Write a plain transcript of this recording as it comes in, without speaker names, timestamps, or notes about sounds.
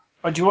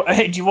Or do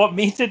you want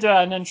me to do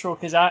an intro?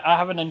 Because I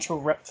have an intro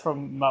ripped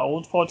from my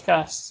old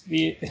podcast.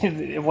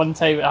 One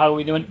time at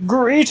Halloween, they went,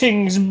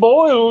 "Greetings,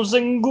 boils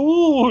and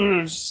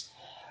ghouls."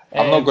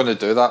 I'm not going to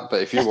do that,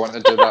 but if you want to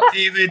do that,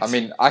 David, I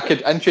mean, I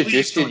could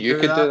introduce you and you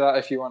could do that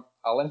if you want.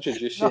 I'll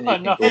introduce you and you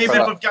can go David, for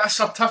it. we've got a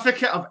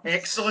certificate of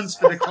excellence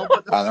for the club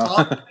at the I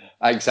know.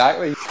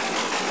 Exactly.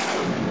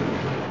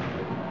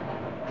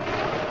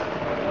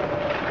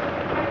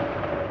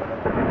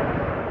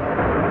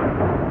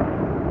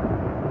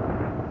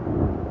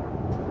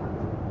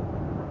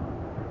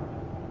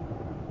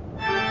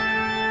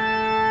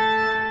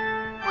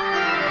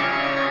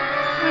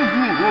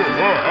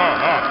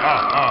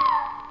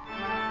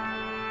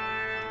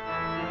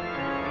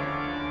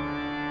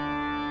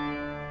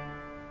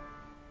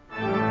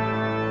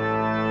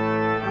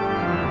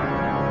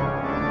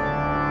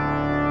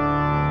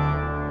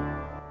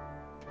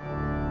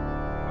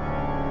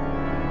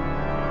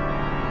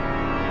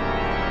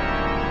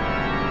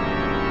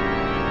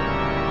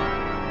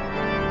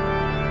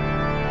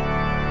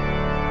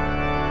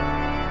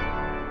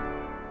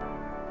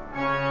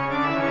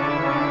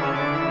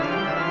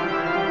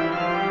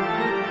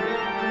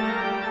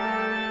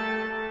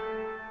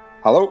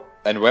 Hello,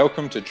 and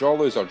welcome to Draw,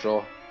 Lose or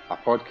Draw, a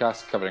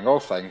podcast covering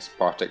all things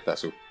Partick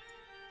Thistle.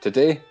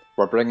 Today,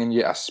 we're bringing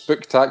you a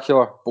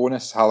spooktacular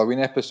bonus Halloween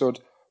episode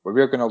where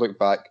we're going to look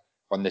back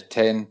on the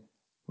 10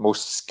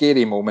 most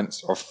scary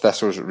moments of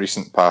Thistle's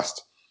recent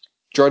past.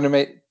 Joining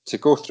me to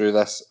go through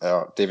this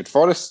are David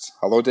Forrest.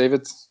 Hello,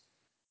 David.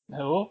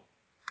 Hello.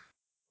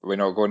 We're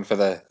not going for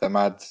the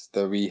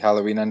wee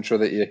Halloween intro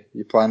that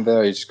you planned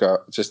there. You just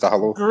got just a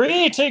hello.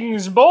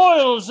 Greetings,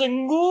 boils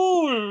and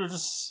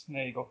ghouls.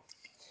 There you go.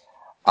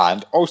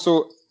 And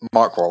also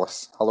Mark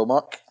Wallace. Hello,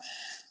 Mark.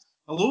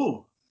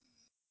 Hello.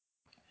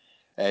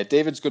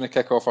 David's going to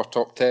kick off our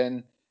top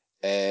 10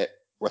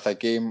 with a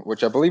game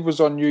which I believe was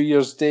on New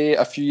Year's Day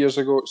a few years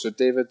ago. So,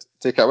 David,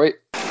 take it away.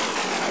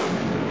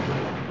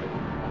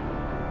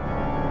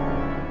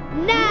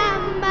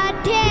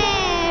 Number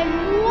 10.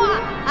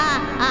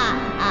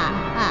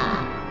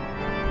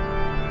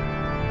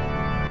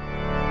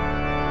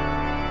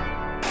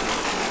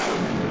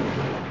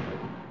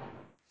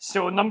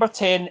 So number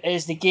 10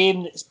 is the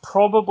game that's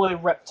probably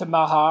ripped in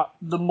my heart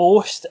the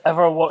most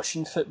ever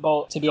watching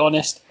football, to be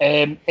honest.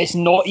 It's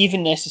not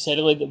even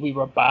necessarily that we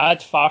were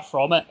bad, far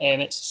from it.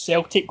 It's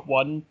Celtic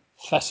 1,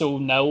 Thistle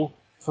 0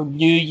 from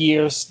New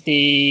Year's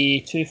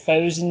Day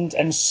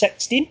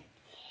 2016.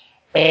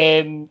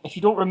 If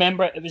you don't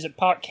remember it, it was at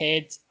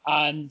Parkhead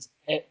and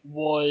it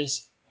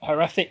was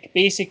horrific.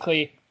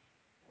 Basically,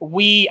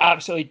 we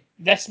absolutely...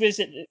 This was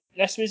at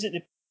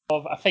the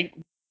of, I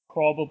think,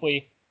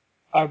 probably...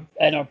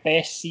 in our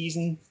best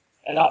season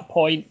at that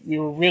point. We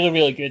were really,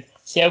 really good.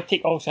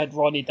 Celtic also had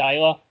Ronnie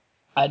Dyler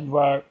and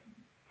were,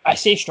 I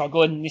say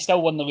struggling, they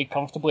still won the league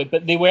comfortably,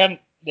 but they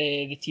weren't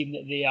the team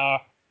that they are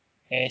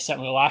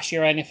certainly last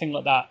year or anything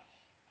like that.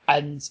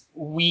 And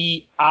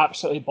we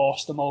absolutely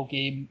bossed them all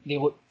game. They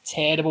looked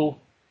terrible.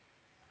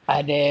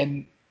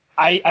 And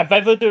I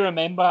vividly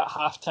remember at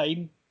half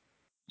time,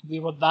 we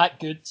were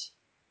that good.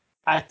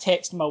 I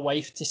texted my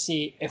wife to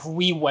say, if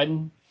we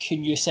win,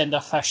 can you send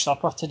a fish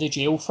supper to the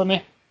jail for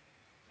me?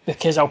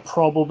 Because I'll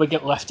probably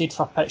get lifted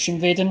for pitch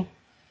invading.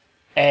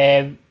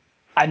 And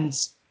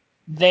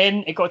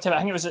then it got to, I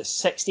think it was at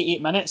 68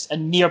 minutes,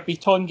 and Nir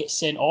Beaton gets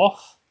sent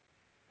off.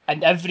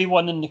 And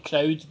everyone in the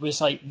crowd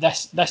was like,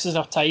 this is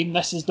our time.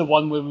 This is the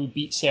one where we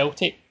beat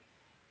Celtic.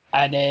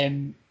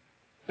 And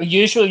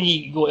usually when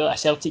you go to a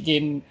Celtic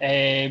game,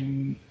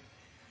 a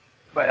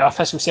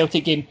Thistle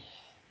Celtic game,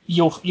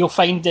 you'll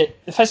find that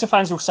the Thistle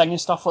fans will sing and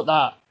stuff like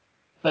that,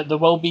 but there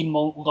will be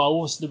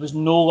lulls. There was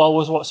no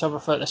lulls whatsoever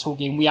throughout this whole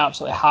game. We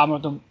absolutely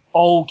hammered them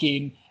all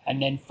game,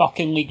 and then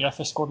fucking Lee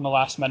Griffiths scored in the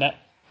last minute.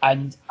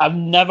 And I've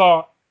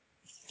never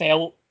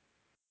felt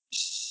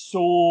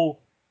so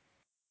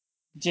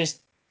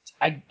just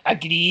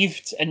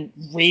aggrieved and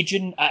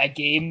raging at a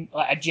game.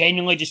 Like, I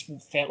genuinely just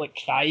felt like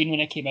crying when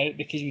I came out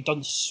because we'd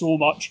done so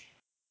much.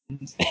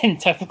 In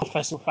typical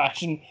Thistle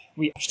fashion,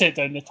 we pushed it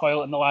down the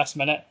toilet in the last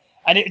minute.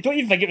 And I don't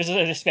even think it was an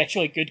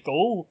especially good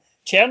goal.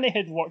 Cherny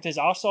had worked his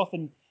arse off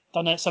and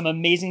done some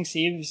amazing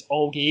saves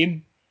all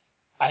game.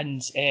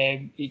 And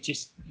he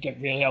just got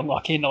really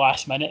unlucky in the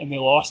last minute and we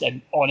lost.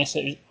 And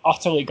honestly, it was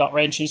utterly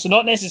gut-wrenching. So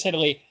not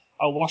necessarily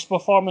our worst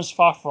performance,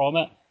 far from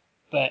it.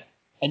 But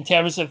in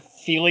terms of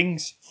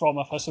feelings from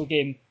a Thistle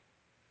game,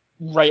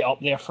 right up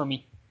there for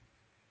me.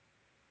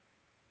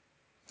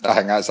 I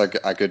think that's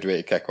a good way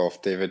to kick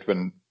off, David.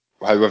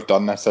 How we've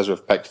done this is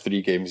we've picked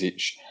 3 games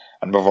each,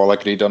 and we've all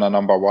agreed on a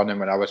number 1. And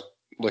when I was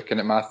looking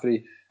at my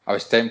 3, I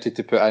was tempted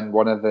to put in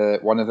one of the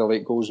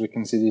late goals we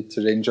conceded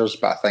to Rangers,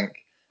 but I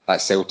think that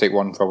Celtic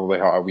one probably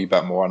hurt a wee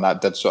bit more, and that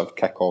did sort of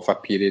kick off a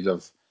period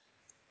of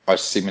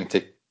us seem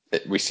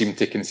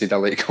to concede a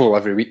late goal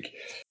every week.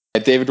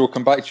 David, we'll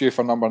come back to you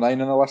for number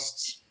 9 on the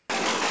lists.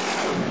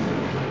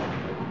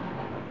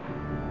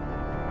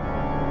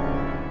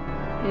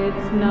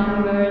 It's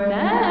number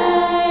 9.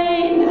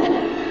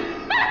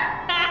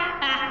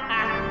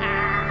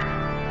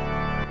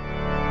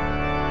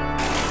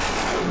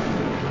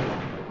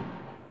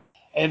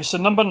 So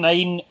number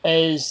 9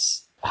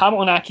 is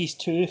Hamilton Accies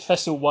 2,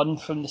 Thistle 1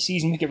 from the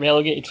season we get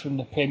relegated from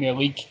the Premier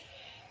League.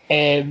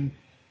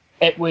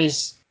 It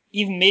was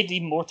made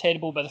even more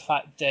terrible by the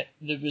fact that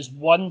there was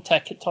one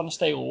ticket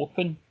turnstile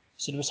open,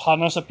 so there was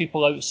hundreds of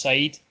people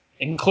outside,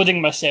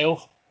 including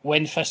myself,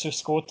 when Thistle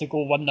scored to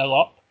go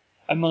 1-0 up.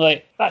 And we're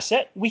like, that's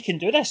it, we can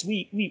do this,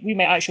 we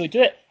might actually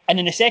do it. And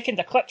in the second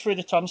I clipped through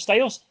the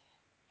turnstiles,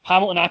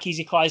 Hamilton Accies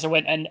equaliser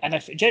went in, and I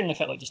genuinely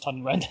felt like just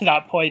turning around at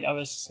that point. I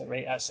was like,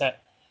 right, that's it.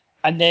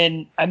 And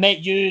then I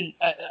met you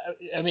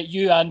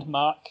and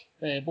Mark,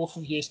 both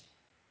of you.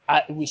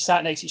 We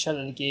sat next to each other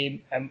in the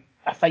game, and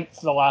I think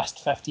for the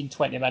last 15,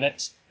 20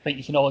 minutes, I think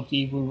you can all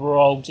agree, we were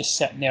all just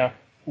sitting there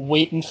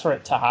waiting for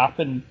it to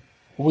happen.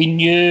 We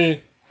knew,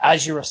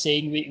 as you were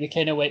saying, we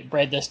kind of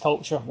bred this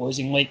culture of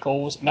losing late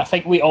goals, and I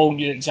think we all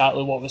knew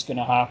exactly what was going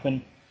to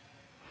happen.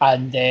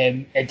 And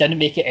it didn't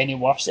make it any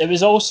worse. It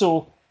was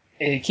also,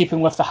 keeping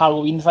with the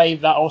Halloween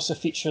vibe, that also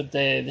featured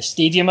the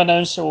stadium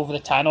announcer over the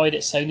tannoy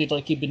that sounded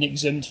like he'd been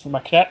exhumed from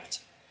a crypt.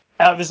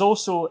 It was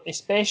also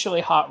especially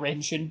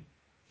heart-wrenching,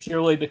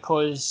 purely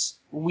because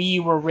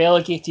we were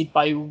relegated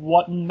by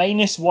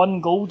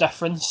 -1 goal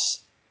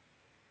difference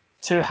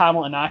to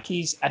Hamilton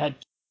Accies, and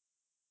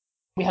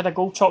we had a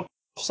goal chalked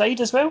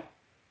offside as well.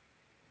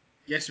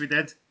 Yes, we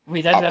did.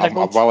 We did. I'm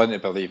willing to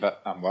believe it.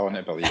 I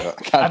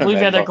believe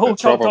we had a goal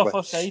chalked off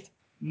offside.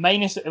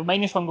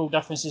 -1 goal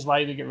difference is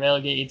why we get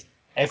relegated.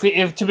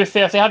 If to be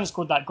fair, if they hadn't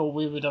scored that goal,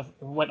 we would have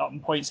went up in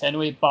points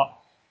anyway. But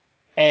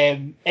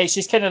it's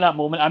just kind of that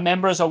moment. I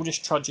remember us all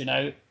just trudging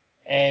out.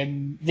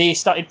 They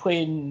started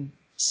playing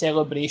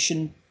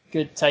Celebration,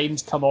 Good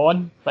Times Come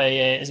On by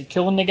is it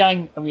Kool and the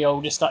Gang, and we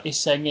all just started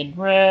singing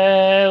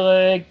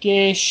Relegation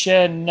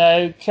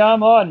Now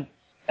Come On.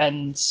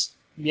 And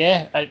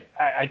yeah,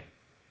 I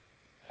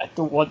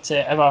don't want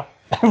to ever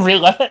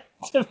relive it,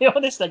 to be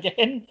honest,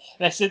 again.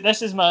 This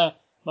is my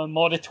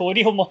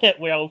moratorium on it,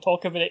 where I'll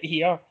talk about it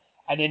here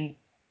and then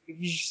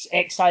you just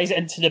excise it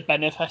into the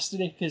bin of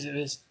history, because it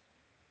was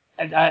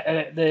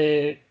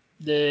the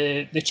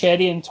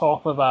cherry on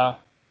top of a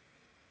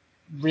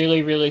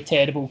really, really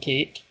terrible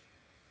cake.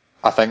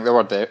 I think there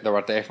were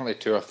definitely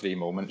 2 or 3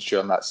 moments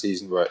during that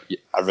season where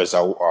a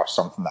result or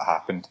something that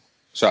happened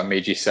sort of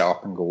made you sit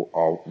up and go,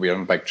 oh, we're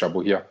in big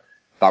trouble here.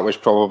 That was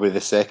probably the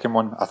second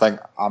one. I think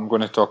I'm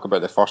going to talk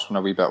about the first one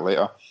a wee bit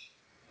later.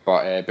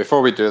 But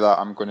before we do that,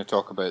 I'm going to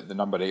talk about the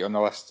number 8 on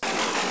the list.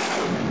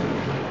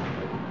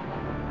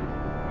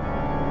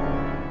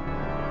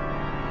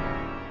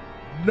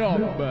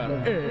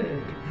 Number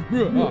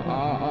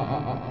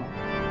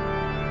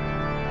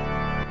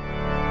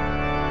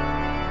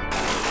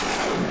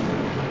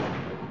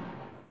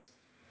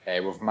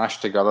 8. We've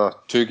mashed together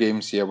 2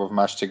 games here. We've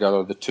mashed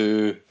together the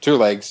two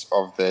legs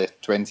of the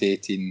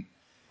 2018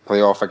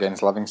 playoff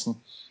against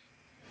Livingston.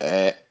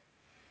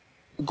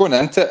 Going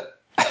into it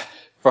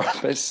for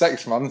about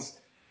 6 months,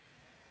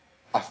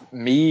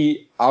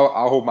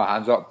 I'll hold my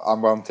hands up.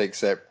 I'm willing to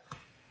accept.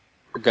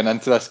 Going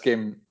into this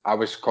game, I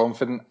was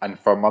confident, and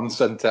for months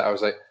into it, I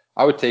was like,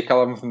 I would take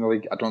 11th in the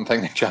league. I don't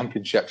think the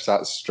Championship's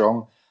that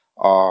strong.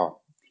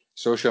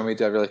 Social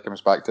media really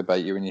comes back to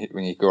bite you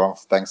when you go on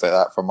things like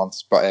that for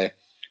months. But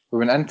we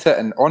went into it,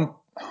 and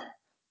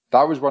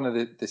that was one of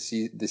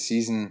the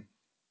season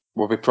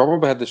where we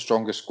probably had the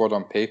strongest squad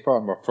on paper,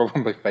 and we're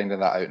probably finding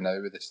that out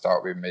now with the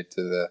start we made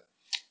to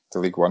the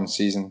League One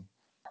season.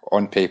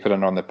 On paper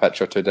and on the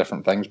pitch are 2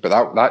 different things, but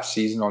that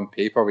season on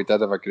paper we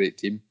did have a great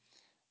team,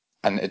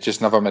 and it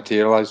just never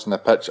materialised on the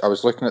pitch. I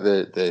was looking at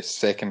the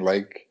second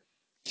leg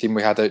team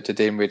we had out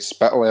today, and we had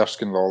Spittle,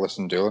 Erskine, Lawless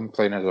and Doolan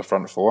playing as a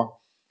front 4,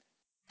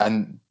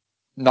 and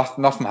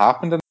nothing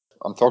happened.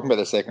 I'm talking about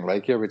the second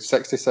leg here. We had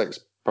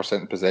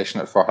 66%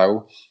 possession at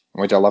Firhill, and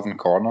we had 11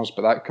 corners,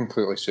 but that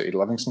completely suited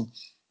Livingston.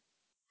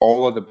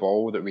 All of the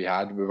ball that we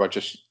had, we were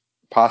just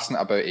passing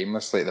it about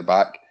aimlessly at the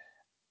back,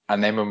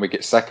 and then when we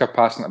get sick of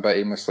passing it about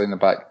aimlessly in the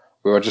back,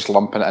 we were just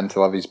lumping it into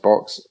Livy's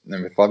box.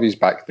 And with Livy's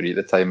back 3 at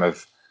the time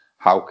of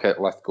Halkett,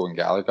 Lithgow and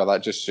Gallagher,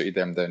 that just suited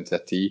them down to a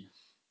T.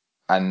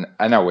 And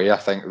in a way, I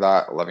think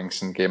that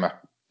Livingston game,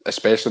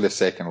 especially the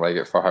second leg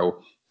at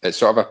Firhill, it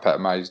sort of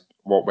epitomised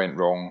what went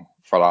wrong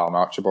for Alan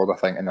Archibald, I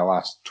think, in the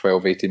last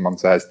 12, 18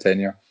 months of his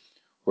tenure.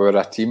 We were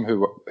a team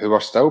who were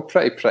still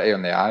pretty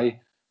on the eye.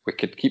 We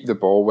could keep the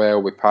ball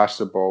well, we passed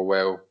the ball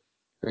well,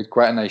 we had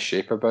quite a nice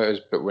shape about us,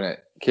 but when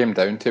it came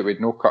down to it, we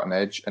had no cutting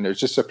edge, and it was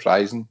just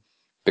surprising,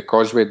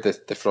 because we had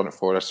the front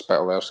 4 of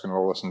Spittle, Erskine,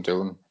 Lawless and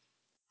Doolan,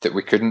 that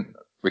we couldn't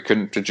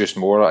produce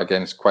more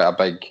against quite a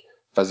big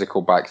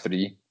physical back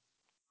 3.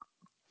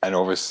 And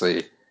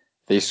obviously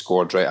they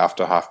scored right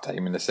after half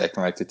time in the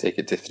second leg to take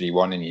it to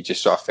 3-1, and you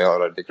just sort of fell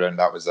around the ground.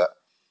 That was it.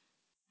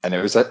 And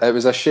it was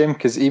a shame,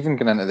 because even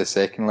going into the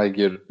second leg,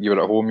 you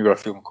were at home, you were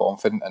feeling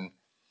confident, and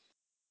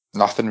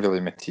nothing really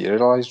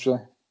materialised,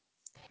 really.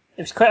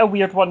 It was quite a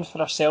weird one for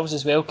ourselves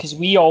as well, because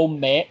we all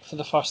met for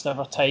the first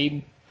ever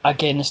time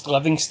against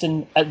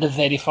Livingston at the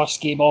very first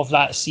game of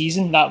that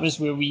season. That was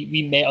where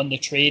we met on the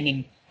train,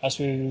 and that's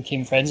where we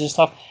became friends and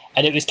stuff.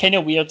 And it was kind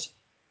of weird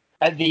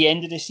at the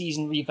end of the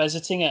season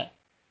revisiting it,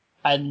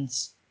 and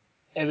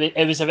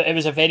it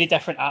was a very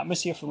different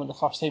atmosphere from the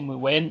first time we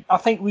went. I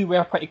think we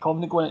were pretty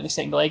confident going into the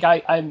second leg.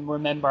 I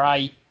remember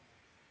I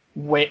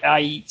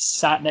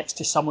sat next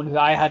to someone who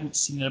I hadn't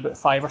seen in about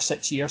 5 or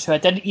 6 years, who I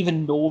didn't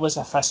even know was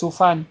a Thistle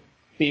fan,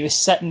 but he was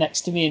sitting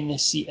next to me in the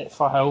seat at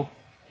Firhill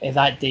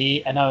that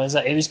day, and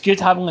it was good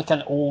having like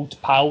an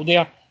old pal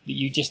there that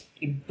you just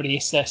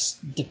embrace this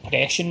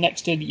depression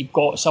next to, that you've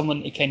got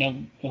someone to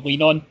kind of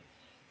lean on.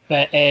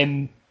 But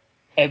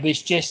it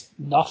was just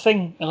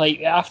nothing.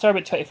 Like after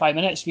about 25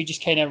 minutes, we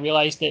just kind of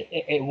realised that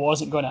it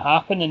wasn't going to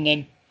happen, and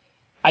then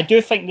I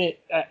do think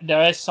that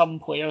there is some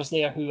players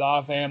there who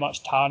are very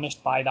much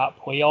tarnished by that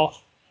playoff,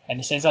 in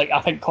the sense, like,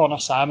 I think Connor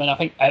Salmon, I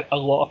think a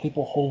lot of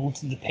people hold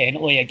the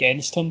penalty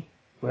against him,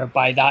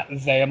 whereby that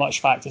very much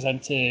factors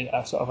into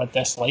a sort of a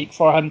dislike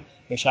for him,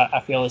 which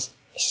I feel is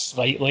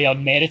slightly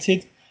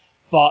unmerited.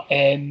 But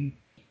yeah,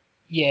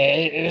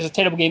 it was a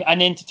terrible game. And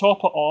then to top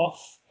it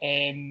off,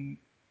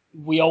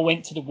 we all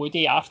went to the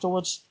Woody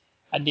afterwards,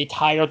 and they'd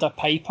hired a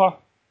piper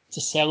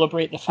to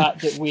celebrate the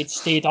fact that we'd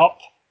stayed up.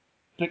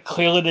 But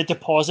clearly the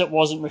deposit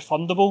wasn't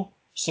refundable.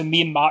 So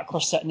me and Mark were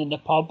sitting in the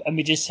pub, and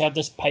we just heard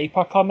this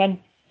piper come in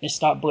and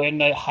start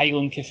blaring out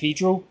Highland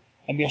Cathedral.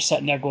 And we were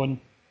sitting there going,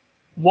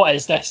 what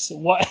is this?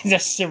 What is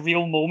this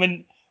surreal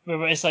moment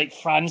where it's like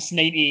France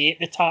 98,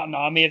 the Tartan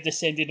Army have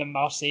descended in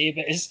Marseille,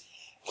 but it's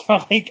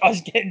for like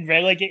us getting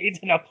relegated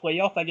in a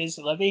playoff against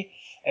Livy.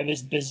 It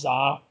was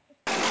bizarre.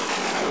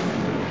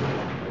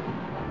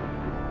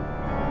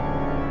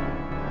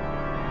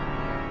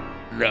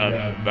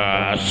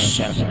 Number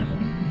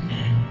 7.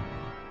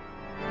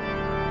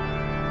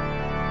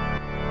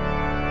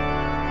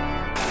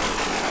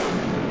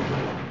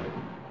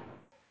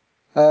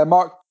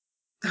 Mark?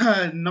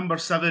 Number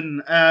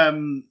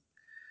 7.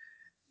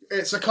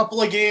 It's a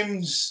couple of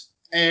games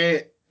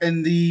in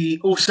the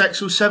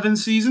 06-07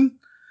 season.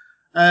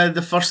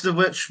 The first of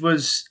which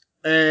was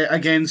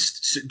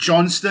against St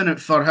Johnstone at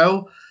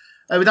Firhill.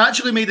 We'd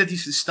actually made a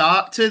decent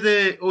start to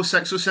the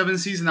 06-07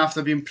 season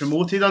after being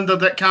promoted under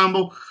Dick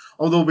Campbell,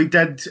 although we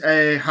did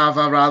have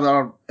a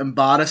rather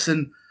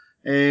embarrassing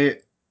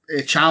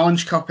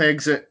Challenge Cup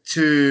exit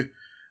to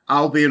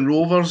Albion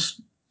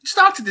Rovers.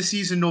 Started the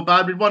season no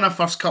bad. We'd won our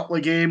first couple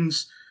of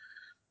games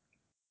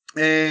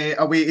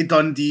away to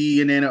Dundee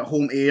and then at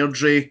home to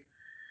Airdrie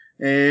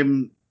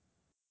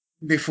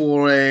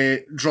before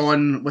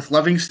drawing with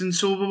Livingston.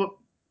 Drawing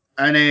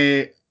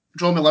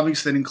with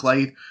Livingston and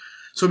Clyde.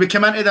 So we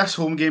came into this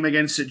home game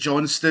against St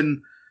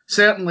Johnstone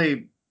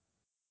certainly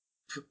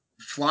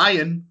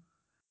flying,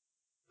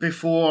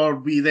 before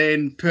we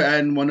then put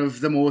in one of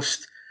the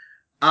most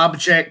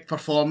abject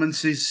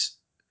performances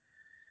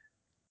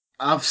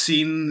I've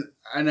seen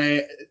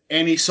in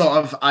any sort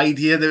of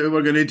idea that we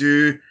were going to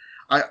do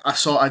a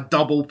sort of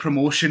double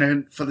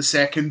promotion for the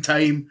second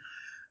time.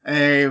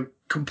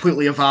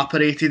 Completely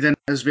evaporated in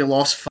as we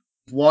lost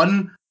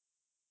 5-1.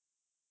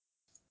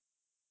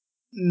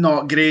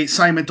 Not great.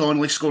 Simon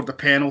Donnelly scored the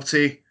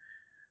penalty.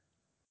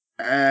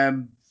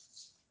 It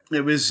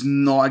was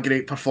not a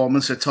great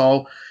performance at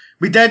all.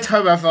 We did,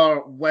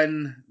 however,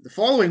 win the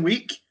following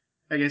week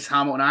against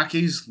Hamilton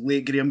Accies.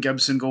 Late Graham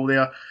Gibson goal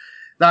there.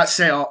 That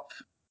set up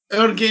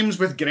our games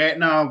with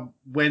Gretna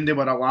when they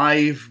were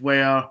alive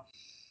were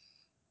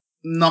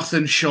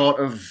nothing short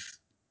of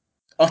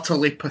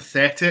utterly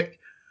pathetic.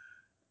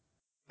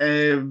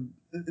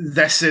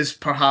 This is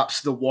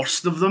perhaps the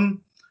worst of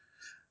them.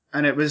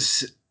 And it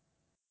was...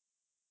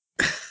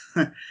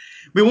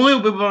 we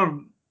were,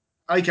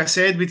 like I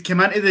said, we'd come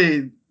into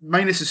the,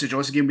 minus the St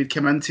Johnstone game, we'd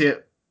come into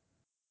it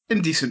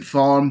in decent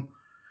form,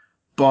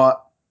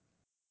 but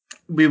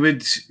we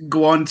would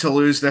go on to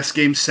lose this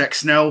game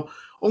 6-0.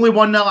 Only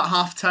 1-0 at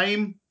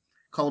half-time.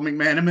 Colin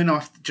McMenamin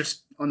off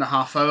just on the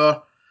half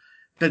hour.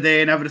 But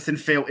then everything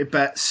fell to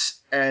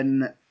bits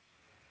in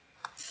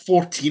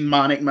 14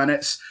 manic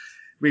minutes.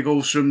 We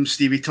goals from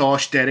Stevie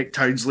Tosh, Derek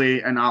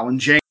Townsley and Alan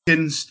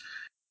Jenkins.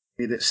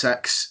 Made it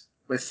 6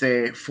 with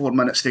 4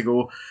 minutes to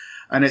go.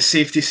 And it's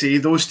safe to say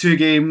those two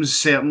games,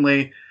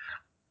 certainly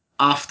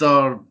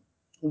after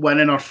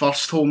winning our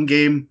first home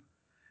game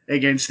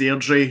against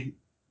Airdrie,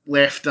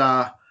 left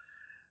a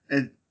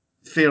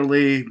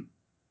fairly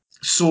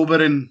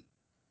sobering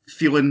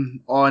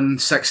feeling on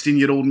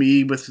 16-year-old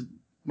me with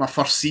my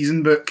first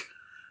season book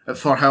at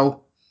Firhill.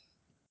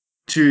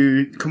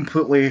 Two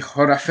completely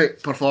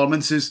horrific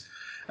performances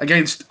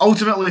against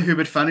ultimately who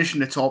would finish in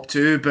the top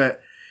two,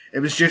 but it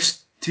was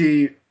just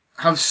to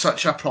have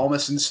such a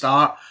promising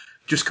start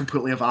just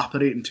completely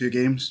evaporate in 2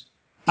 games.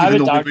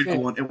 Even though we would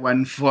go on to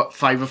win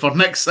 5 of our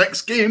next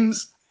 6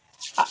 games.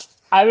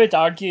 I would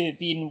argue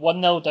being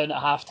 1-0 down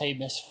at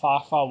half-time is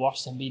far, far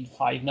worse than being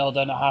 5-0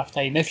 down at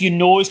half-time. If you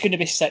know it's going to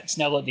be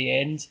 6-0 at the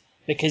end,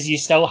 because you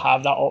still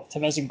have that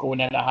optimism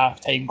going in at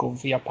half-time, going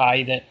for your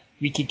pie, that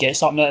we could get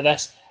something out of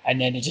this, and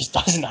then it just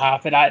doesn't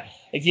happen.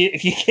 If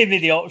you gave me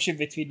the option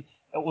between,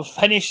 it will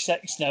finish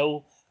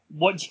 6-0,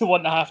 what do you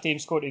want the half-time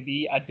score to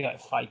be? I'd be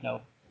like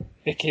 5-0.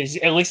 Because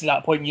at least at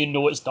that point you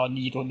know it's done,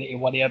 you don't need to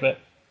worry about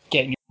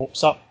getting your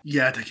hopes up.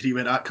 Yeah, I'd agree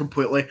with that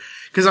completely.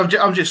 Because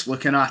I'm just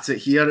looking at it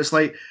here, it's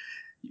like,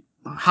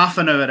 half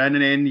an hour in,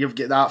 and then you've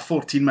got that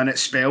 14-minute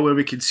spell where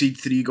we concede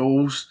 3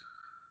 goals,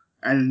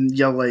 and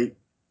you're like,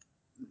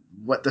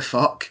 what the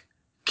fuck?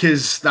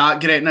 Because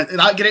that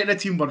Gretna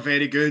team were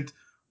very good,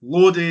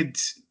 loaded,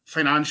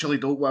 financially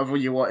dope, whatever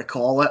you want to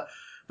call it.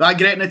 That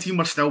Gretna team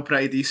were still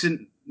pretty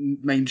decent.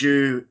 Mind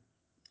you,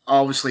 I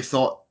obviously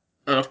thought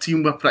our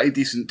team were pretty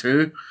decent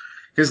too.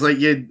 Because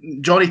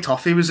Johnny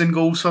Tuffy was in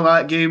goals for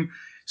that game,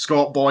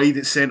 Scott Boyd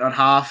at centre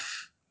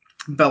half,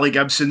 Billy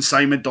Gibson,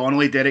 Simon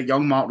Donnelly, Derek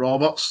Young, Mark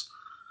Roberts,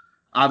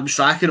 Adam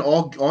Strachan,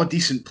 all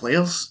decent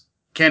players.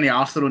 Kenny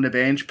Arthur on the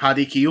bench,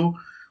 Paddy Keogh.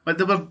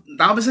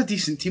 That was a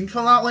decent team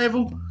for that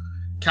level.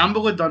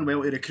 Campbell had done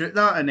well to recruit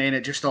that, and then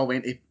it just all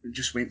went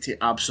to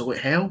absolute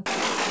hell.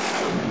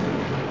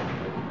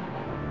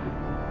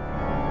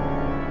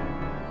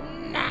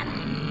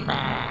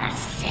 Number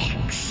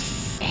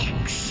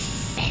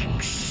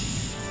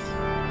 666.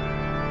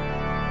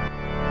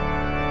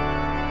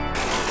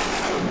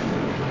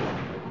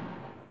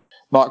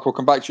 Mark, we'll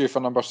come back to you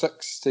for number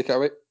 6. Take it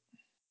away.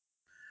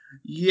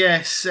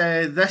 Yes,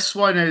 this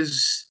one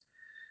is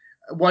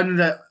one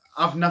that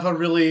I've never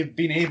really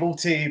been able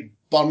to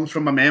burn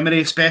from my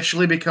memory,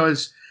 especially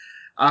because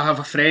I have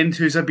a friend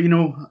who's a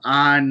Beano,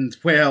 and,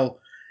 well,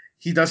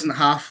 he doesn't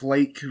half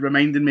like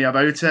reminding me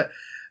about it.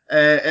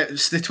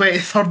 It's the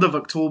 23rd of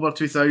October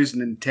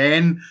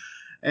 2010.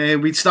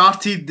 We'd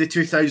started the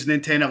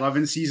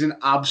 2010-11 season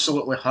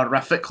absolutely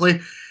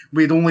horrifically.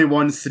 We'd only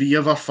won 3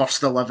 of our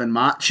first 11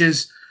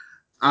 matches,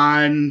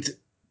 and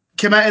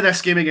came out of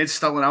this game against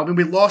Stirling Albion.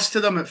 We lost to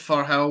them at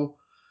Firhill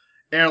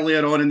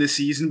earlier on in the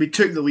season. We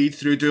took the lead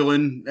through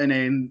Doolin, and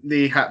then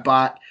they hit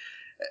back.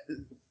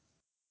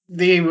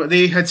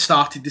 They had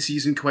started the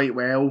season quite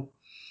well,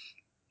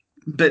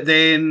 but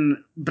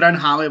then Bryn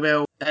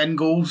Halliwell in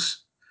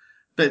goals.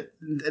 But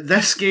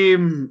this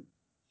game,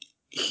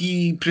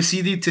 he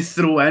proceeded to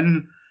throw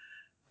in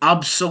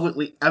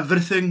absolutely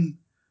everything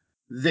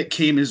that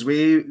came his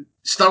way.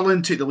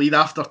 Stirling took the lead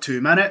after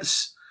 2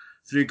 minutes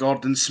through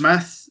Gordon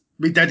Smith.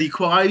 We did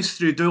equalise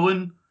through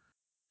Doolin.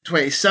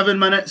 27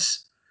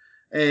 minutes.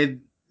 They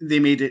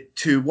made it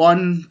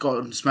 2-1.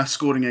 Gordon Smith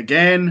scoring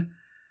again.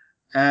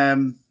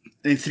 Then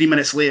 3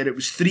 minutes later it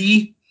was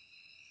 3.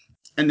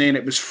 And then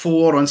it was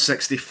 4 on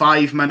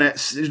 65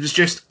 minutes. It was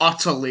just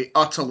utterly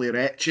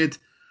wretched.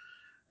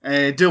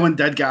 Doolin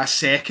did get a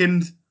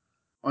second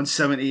on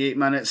 78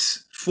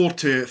 minutes.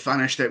 4-2 it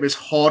finished. It was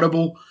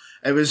horrible.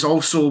 It was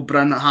also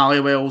Bryn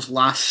Halliwell's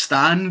last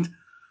stand,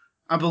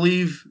 I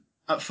believe,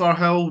 at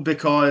Firhill,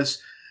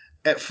 because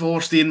it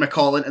forced Ian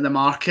McCall into the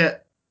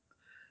market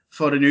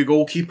for a new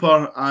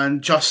goalkeeper,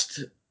 and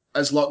just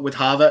as luck would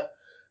have it,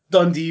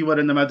 Dundee were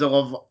in the middle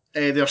of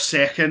their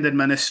second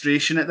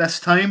administration at this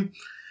time,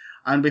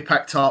 and we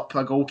picked up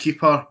a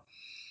goalkeeper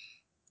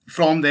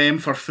from them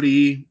for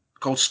free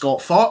called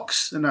Scott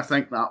Fox, and I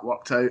think that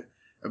worked out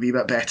a wee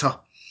bit better.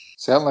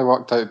 Certainly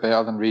worked out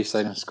better than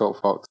re-signing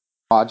Scott Fox.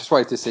 I just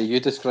wanted to say, you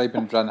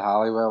describing Bryn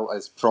Halliwell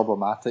as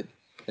problematic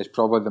is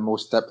probably the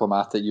most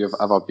diplomatic you've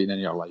ever been in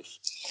your life.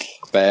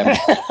 But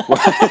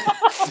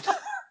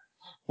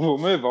we'll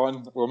move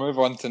on. We'll move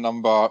on to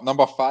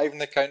number 5 in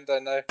the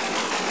countdown now.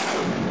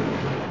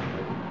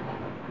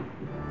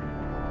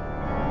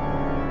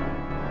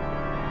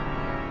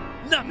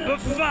 Number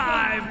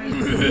 5.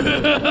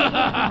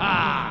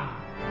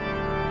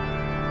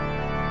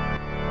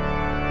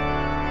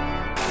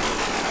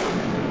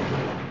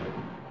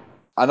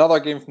 Another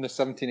game from the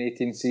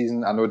 17-18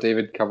 season. I know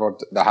David covered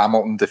the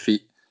Hamilton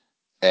defeat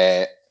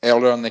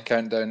earlier on the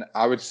countdown.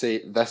 I would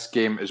say this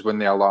game is when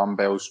the alarm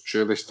bells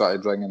truly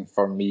started ringing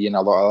for me and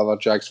a lot of other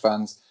Jags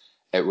fans.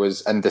 It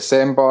was in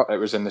December, it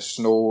was in the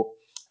snow,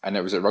 and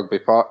it was at Rugby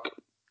Park.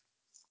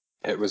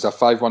 It was a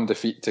 5-1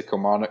 defeat to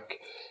Kilmarnock,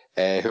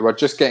 who were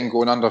just getting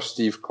going under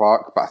Steve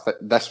Clarke, but I think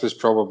this was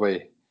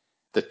probably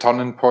the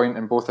turning point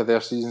in both of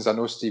their seasons. I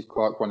know Steve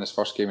Clarke won his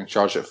first game in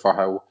charge at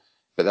Firhill,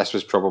 but this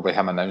was probably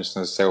him announcing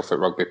himself at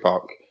Rugby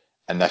Park,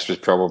 and this was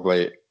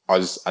probably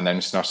us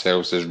announcing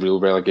ourselves as real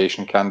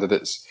relegation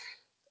candidates.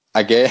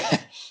 Again,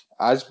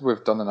 as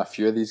we've done in a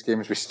few of these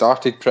games, we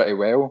started pretty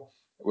well.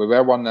 We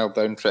were 1-0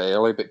 down pretty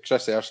early, but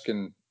Chris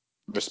Erskine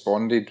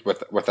responded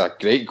with a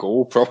great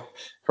goal,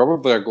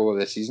 probably our goal of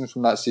the season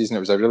from that season.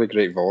 It was a really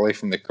great volley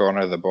from the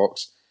corner of the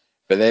box,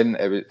 but then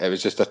it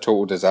was just a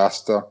total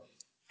disaster.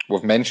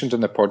 We've mentioned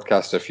on the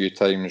podcast a few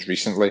times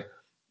recently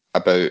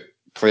about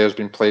players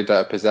being played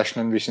out of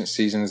position in recent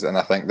seasons, and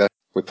I think that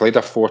we played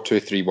a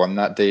 4-2-3-1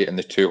 that day, and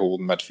the 2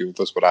 holding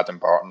midfielders were Adam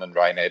Barton and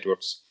Ryan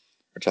Edwards,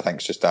 which I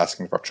think is just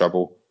asking for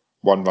trouble.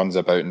 One runs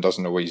about and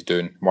doesn't know what he's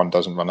doing. One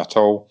doesn't run at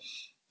all.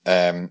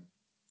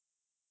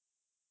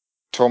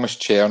 Thomas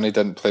Cherney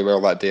didn't play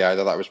well that day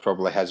either. That was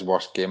probably his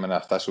worst game in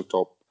a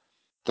Thistletop.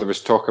 There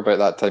was talk about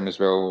that time as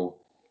well.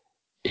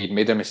 He'd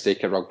made a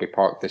mistake at Rugby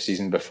Park the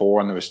season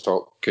before, and there was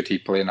talk, could he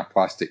play in a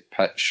plastic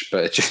pitch?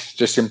 But it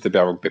just seemed to be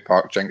a Rugby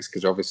Park jinx,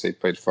 because obviously he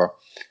played for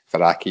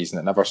Accies, and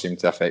it never seemed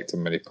to affect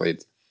him when he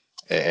played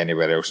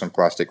anywhere else in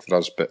plastic for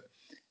us. But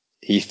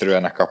he threw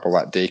in a couple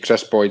that day.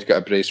 Chris Boyd got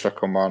a brace for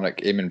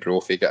Kilmarnock. Eamon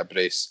Brophy got a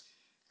brace.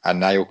 and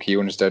Niall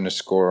Keown's down the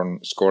scoring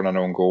an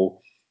own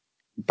goal.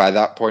 By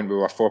that point, we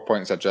were 4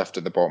 points adrift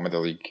at the bottom of the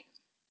league,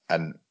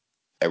 and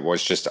it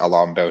was just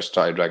alarm bells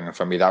started ringing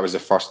for me. That was the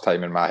first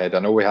time in my head. I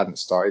know we hadn't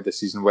started the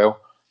season well,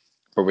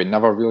 but we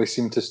never really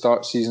seemed to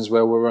start seasons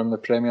well when we were in the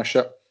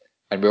Premiership,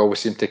 and we always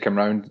seemed to come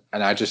round.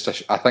 And I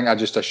think I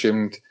just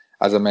assumed,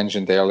 as I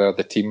mentioned earlier,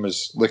 the team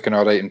was looking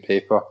all right in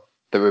paper,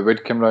 that we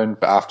would come round.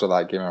 But after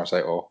that game, I was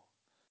like, oh,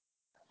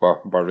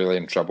 we're really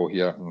in trouble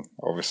here. And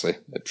obviously,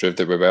 it proved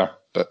that we were.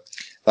 But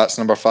that's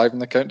number 5 in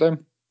the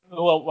countdown.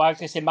 Well, I was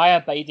going to say, my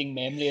abiding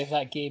memory of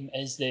that game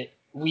is that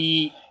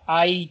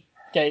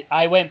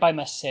I went by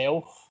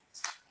myself,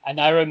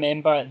 and I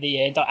remember at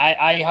the end,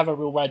 I have a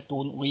rule where I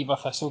don't leave a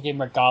Thistle game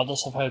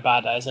regardless of how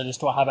bad it is. I just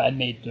don't have it in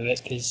me to do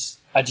it because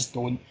I just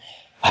don't.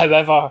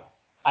 However,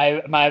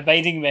 my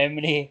abiding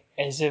memory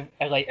is of,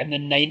 like, in the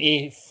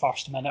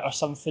 91st minute or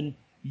something,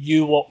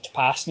 you walked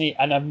past me,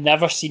 and I've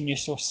never seen you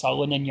so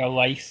sullen in your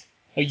life.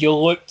 You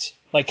looked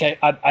like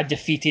a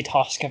defeated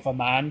husk of a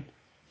man,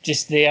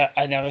 just there,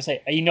 and I was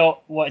like, are you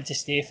not wanting to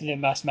stay for the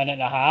last minute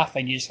and a half?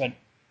 And you just went,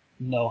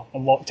 no,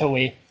 and walked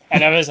away.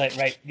 And I was like,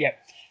 right, yeah,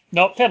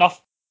 no, fair enough.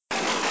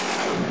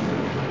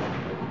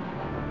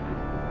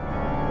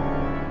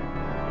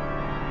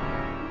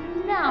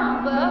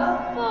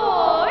 Number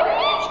 4.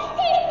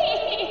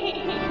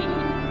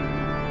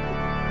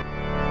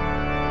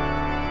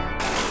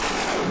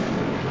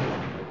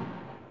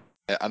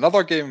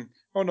 Another game.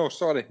 Oh no,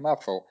 sorry, my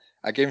fault.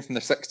 A game from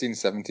the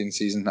 16-17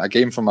 season. A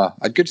game from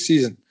a good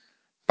season,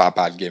 but a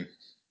bad game.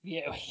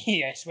 Yeah,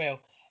 yes, well,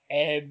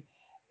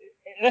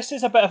 this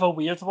is a bit of a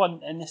weird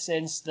one in the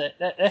sense that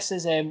this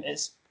is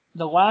it's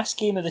the last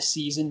game of the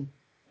season.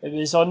 It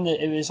was on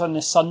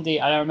the Sunday,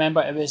 and I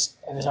remember it was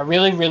a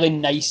really, really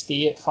nice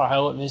day at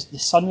Firhill. The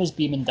sun was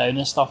beaming down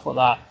and stuff like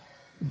that.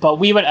 But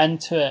we went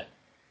into it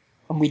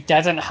and we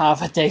didn't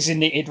have a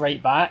designated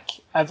right back.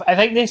 I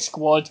think the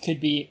squad could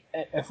be,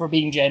 if we're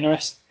being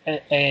generous,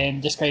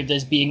 described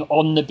as being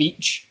on the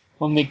beach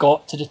when we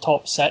got to the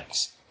top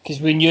 6,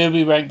 because we knew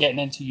we weren't getting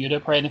into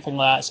Europe or anything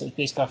like that. So it was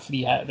basically a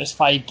free hit. It was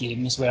 5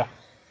 games where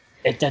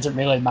it didn't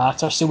really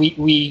matter. So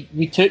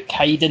we took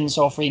hidings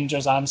off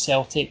Rangers and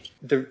Celtic.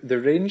 The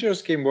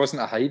Rangers game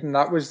wasn't a hiding.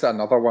 That was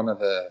another one of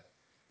the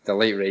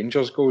late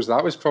Rangers goals.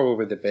 That was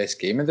probably the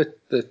best game of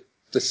the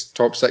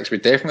top 6. We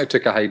definitely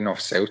took a hiding off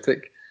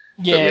Celtic.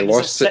 Yeah,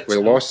 but we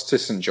lost to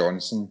St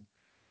Johnstone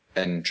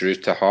and drew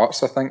to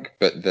Hearts, I think.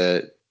 But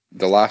the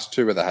last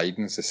 2 were the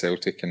hidings, the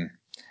Celtic and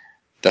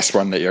this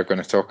one that you're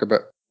going to talk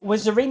about.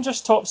 Was the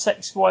Rangers top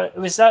 6 one?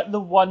 Was that the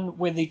one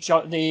where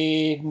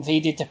they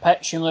invaded the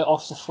pitch and let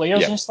off the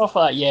flares and stuff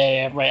like that?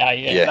 Yeah, right.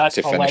 Yeah, that's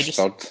to finish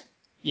third.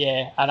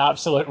 Yeah, an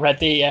absolute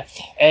ready.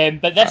 Yeah,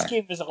 but this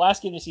game was the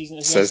last game of the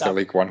season. Says the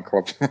League One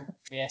club.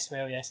 Yes,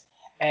 well, yes.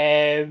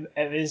 It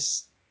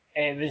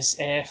was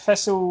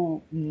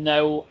Thistle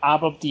 0,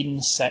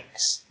 Aberdeen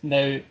 6.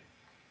 Now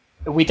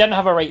we didn't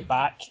have a right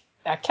back.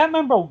 I can't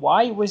remember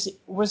why.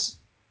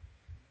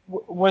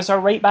 Was our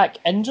right back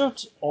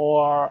injured,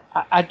 or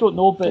I don't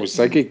know? But it was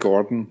Ziggy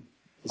Gordon.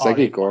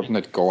 Gordon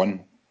had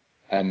gone,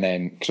 and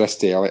then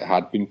Christy Elliott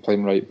had been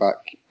playing right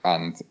back,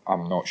 and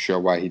I'm not sure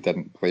why he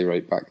didn't play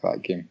right back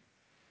that game.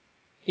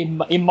 He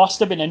must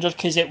have been injured,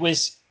 because it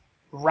was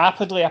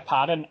rapidly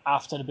apparent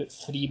after about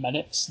 3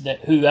 minutes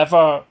that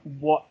whatever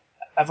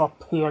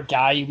poor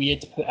guy we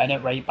had to put in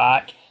at right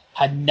back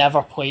had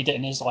never played it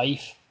in his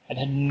life.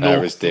 It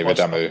was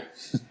David Amu.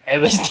 It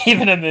was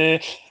David Amu.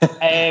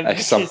 I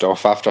subbed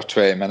off after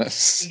 20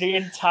 minutes. The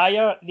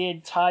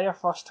entire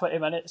first 20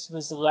 minutes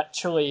was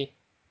literally,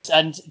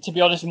 and to be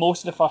honest,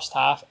 most of the first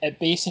half, it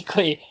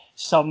basically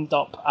summed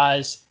up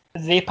as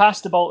they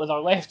passed the ball to their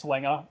left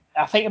winger.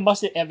 I think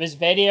it was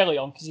very early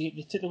on, because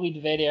they took the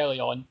lead very early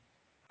on,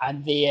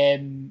 and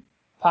they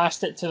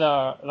passed it to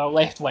their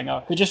left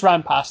winger, who just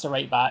ran past the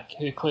right back,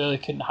 who clearly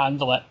couldn't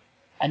handle it.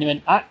 And he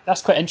went,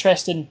 that's quite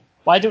interesting.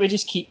 Why don't we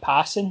just keep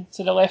passing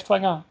to the left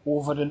winger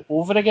over and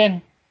over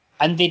again?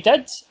 And they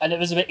did. And it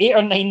was about 8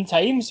 or 9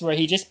 times where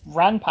he just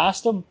ran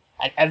past him.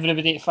 And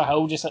everybody at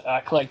Firhill, just like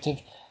a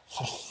collective,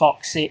 for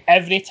fuck's sake,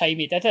 every time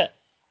he did it.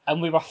 And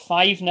we were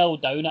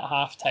 5-0 down at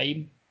half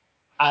time.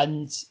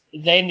 And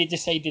then they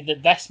decided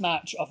that this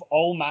match, of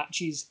all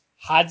matches,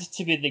 had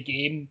to be the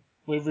game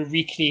where we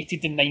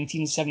recreated the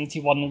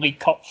 1971 League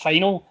Cup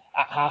final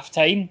at half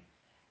time.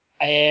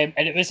 And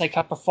it was like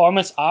a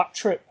performance art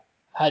troupe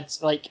had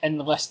like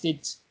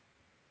enlisted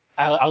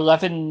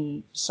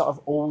 11 sort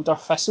of older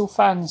Thistle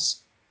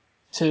fans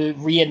to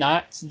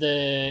reenact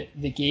the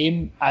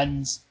game,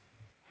 and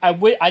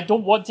I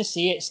don't want to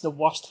say it's the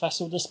worst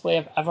Thistle display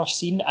I've ever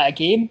seen at a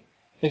game,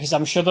 because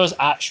I'm sure there's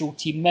actual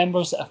team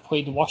members that have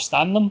played worse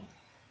than them,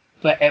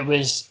 but it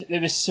was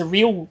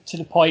surreal to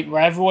the point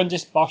where everyone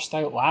just burst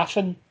out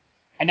laughing,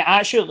 and it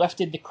actually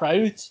lifted the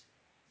crowd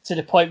to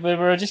the point where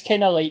we were just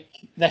kind of like,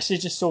 this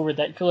is just so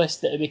ridiculous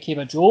that it became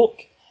a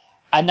joke.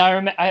 And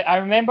I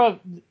remember,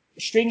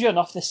 strangely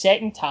enough, the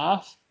second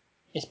half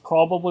is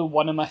probably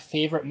one of my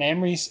favourite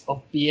memories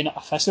of being at a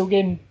Thistle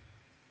game.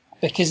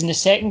 Because in the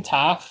second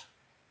half,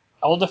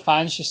 all the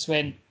fans just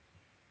went,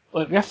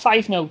 look, we're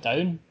 5-0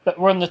 down, but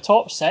we're in the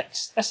top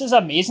 6. This is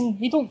amazing.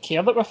 We don't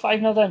care that we're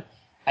 5-0 down.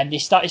 And they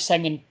started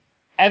singing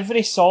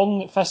every song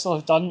that Thistle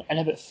have done in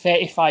about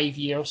 35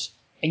 years,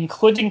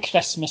 including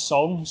Christmas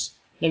songs.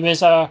 There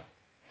was a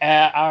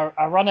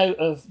run out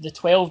of the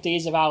 12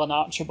 Days of Alan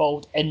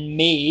Archibald in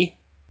May,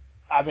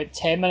 about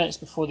 10 minutes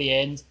before the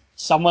end.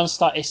 Someone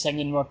started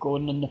singing We're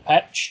Going on the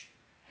Pitch,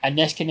 and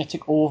this kind of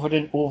took over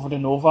and over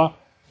and over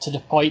to the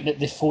point that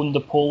they phoned the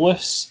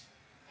police,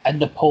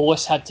 and the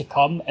police had to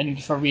come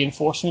and for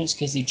reinforcements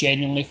because they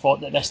genuinely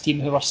thought that this team,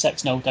 who were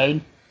 6-0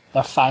 down,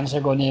 their fans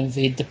are going to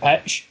invade the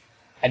pitch.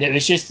 And it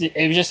was just a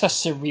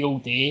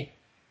surreal day.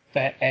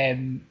 But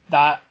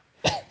that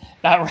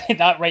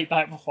right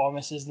back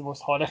performance is the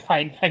most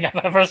horrifying thing I've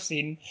ever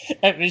seen.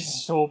 It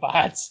was so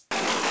bad.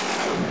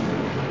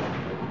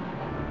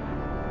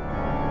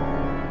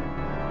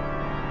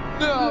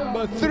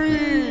 Number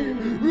 3.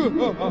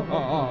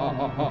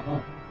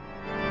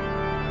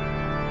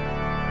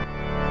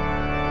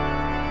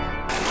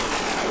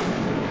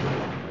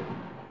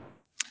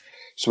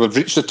 So we've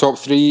reached the top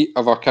 3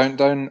 of our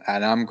countdown,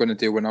 and I'm going to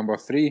deal with number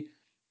 3.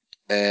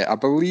 I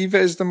believe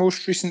it is the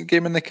most recent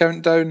game in the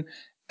countdown.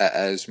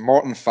 It is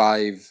Morton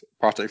 5,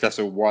 Partick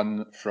Thistle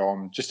 1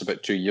 from just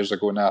about 2 years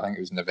ago now. I think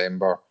it was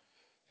November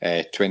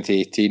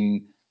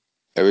 2018.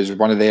 It was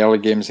one of the early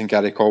games in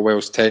Gary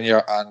Caldwell's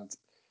tenure, and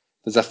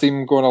there's a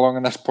theme going along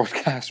in this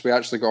podcast. We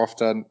actually got off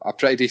to a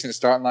pretty decent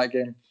start in that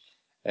game.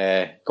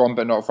 Gone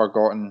but not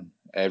forgotten.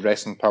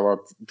 Wrestling power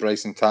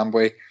Bryson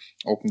Tambly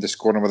opened the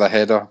scoring with a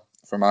header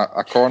from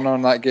a corner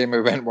in that game.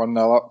 We went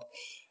 1-0 up.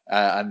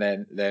 And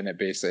then it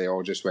basically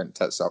all just went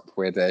tits up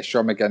with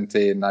Sean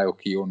McGinty and Niall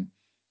Keown.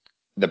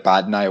 The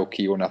bad Niall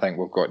Keown, I think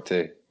we've got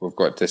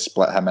to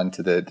split him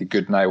into the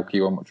good Niall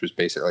Keown, which was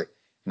basically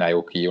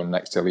Niall Keown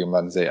next to Liam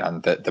Lindsay,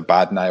 and the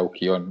bad Niall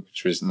Keown,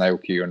 which was Niall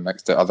Keown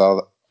next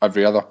to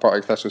every other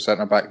Partick Thistle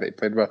centre back that he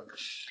played with.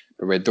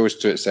 But we had those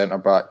two at centre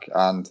back,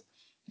 and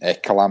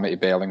Calamity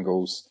Bell in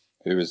goals,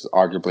 who was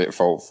arguably at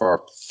fault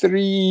for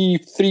three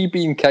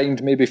being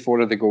kind, maybe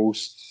 4 of the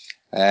goals.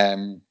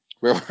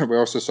 We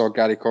also saw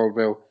Gary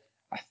Caldwell.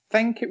 I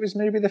think it was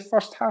maybe the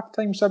first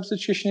half-time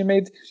substitution he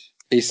made.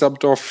 He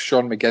subbed off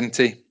Sean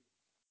McGinty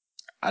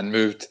and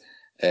moved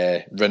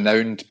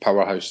renowned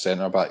powerhouse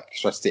centre-back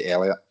Christy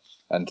Elliott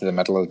into the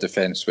middle of the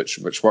defence,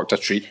 which worked a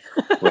treat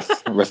with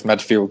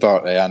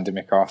midfielder Andy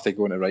McCarthy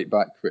going to right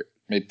back, which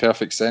made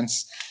perfect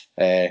sense.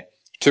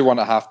 2-1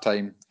 at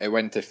half-time. It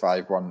went to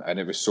 5-1, and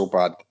it was so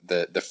bad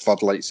the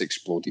floodlights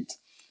exploded.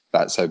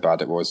 That's how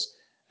bad it was.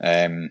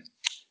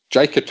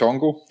 Jai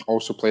Katongo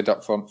also played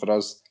up front for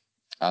us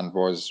and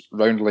was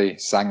roundly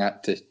sang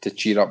at to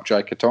cheer up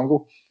Jai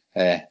Katongo.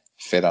 Fair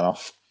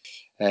enough.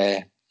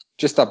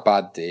 Just a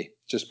bad day.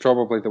 Just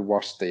probably the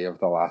worst day of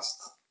the last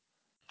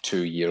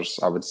 2 years,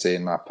 I would say,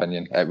 in my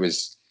opinion. It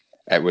was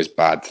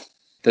bad.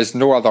 There's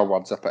no other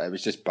words up it. It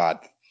was just bad.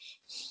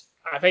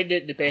 I think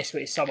that the best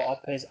way to sum it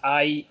up is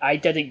I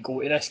didn't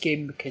go to this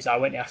game because I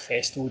went to a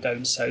festival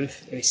down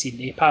south. I seen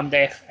Napalm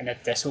Death and I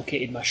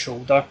dislocated my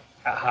shoulder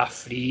at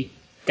 3:30.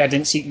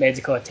 Didn't seek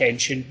medical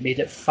attention, made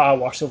it far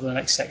worse over the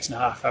next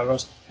 6.5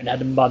 hours, and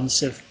had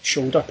months of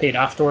shoulder pain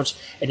afterwards.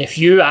 And if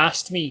you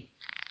asked me,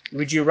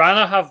 would you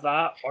rather have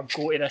that or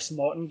go to this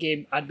Morton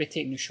game, I'd be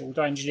taking the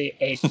shoulder injury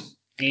any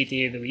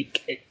day of the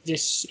week.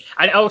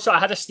 And also I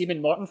had a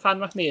steaming Morton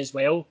fan with me as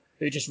well,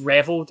 who just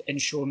revelled in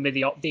showing me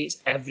the updates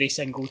every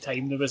single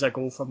time there was a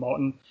goal for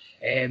Morton.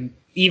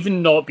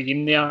 Even not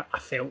being there, I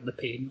felt the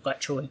pain,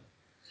 literally.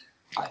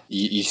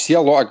 You see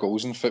a lot of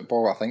goals in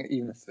football. I think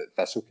even if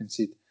Thistle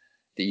concede,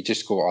 that you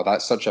just go, oh,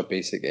 that's such a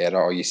basic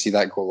error, or you see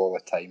that goal all the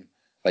time,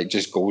 like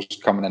just goals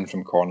coming in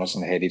from corners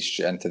and headed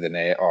straight into the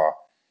net, or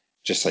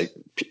just like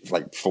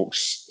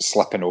folks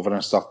slipping over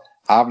and stuff.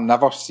 I've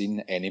never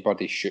seen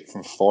anybody shoot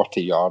from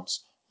 40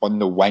 yards on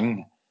the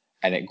wing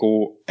and it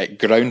go at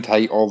ground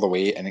height all the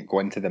way and it go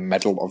into the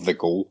middle of the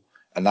goal.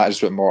 And that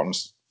is what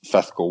Morton's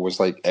 5th goal was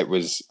like. It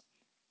was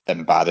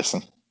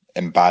embarrassing.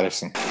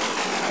 Embarrassing.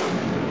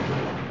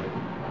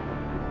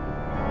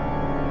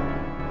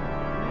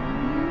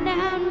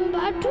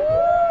 Number 2.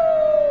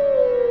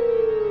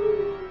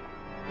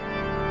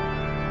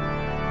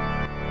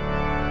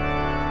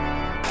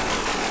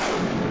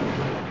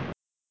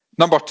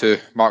 Number 2,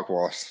 Mark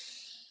Wallace.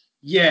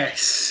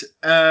 Yes.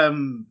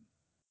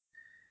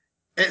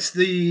 It's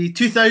the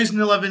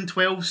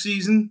 2011-12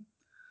 season.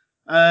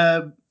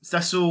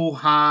 Thistle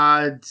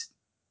had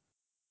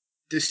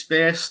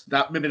dispersed,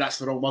 maybe that's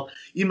the wrong word.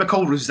 Ian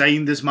McCall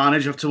resigned as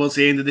manager towards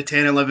the end of the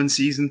 10-11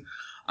 season,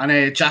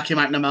 and Jackie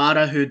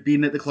McNamara, who had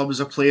been at the club as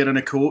a player and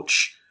a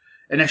coach,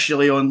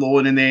 initially on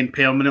loan and then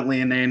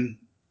permanently and then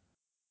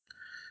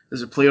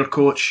as a player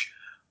coach,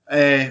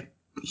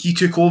 he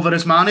took over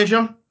as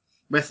manager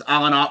with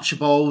Alan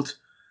Archibald,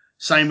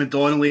 Simon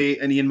Donnelly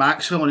and Ian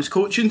Maxwell on his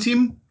coaching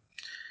team.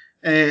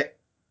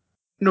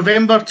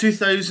 November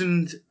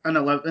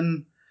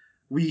 2011,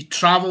 we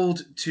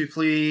travelled to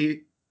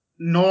play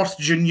North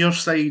Junior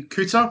side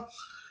Cooter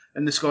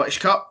in the Scottish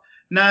Cup.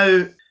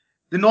 Now,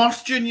 the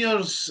North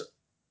Juniors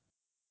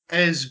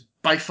is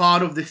by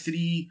far of the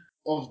 3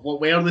 of what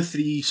were the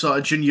three sort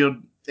of junior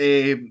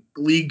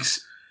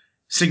leagues,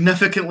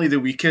 significantly the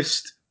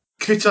weakest.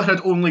 Cooter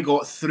had only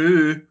got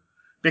through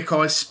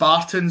because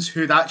Spartans,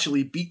 who'd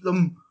actually beat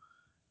them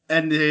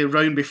in the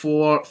round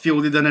before,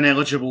 fielded an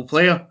ineligible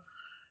player.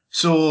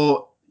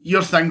 So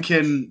you're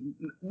thinking,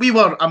 we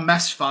were a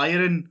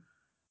misfiring,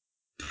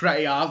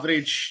 pretty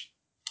average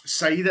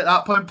side at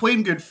that point,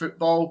 playing good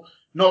football,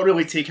 not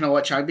really taking a lot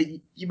of chance, but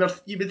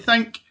you would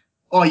think,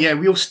 oh yeah,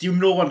 we'll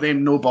steamroller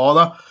them, no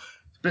bother.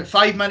 But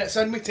 5 minutes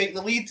in, we take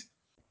the lead,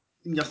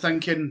 and you're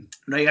thinking,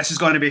 right, this is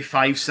going to be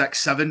 5, 6,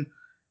 7.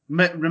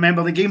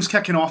 Remember, the game's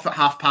kicking off at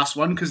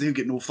 1:30 because they've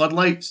got no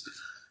floodlights,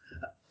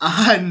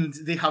 and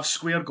they have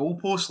square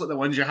goalposts like the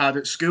ones you had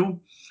at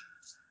school.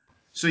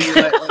 So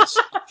it's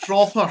a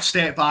proper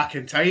step back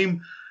in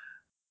time.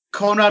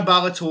 Conrad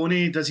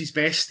Ballatoni does his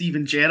best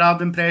Steven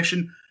Gerrard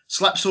impression,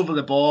 slips over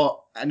the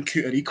ball, and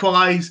Cooter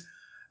equalise,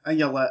 and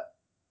you're like,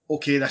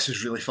 okay, this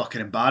is really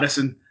fucking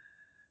embarrassing.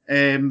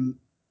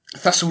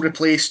 Thistle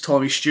replaced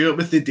Tommy Stewart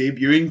with the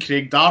debuting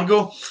Craig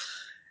Dargo.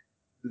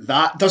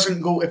 That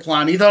doesn't go to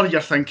plan either. You're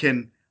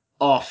thinking,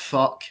 oh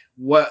fuck,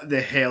 what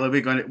the hell are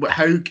we going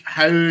to...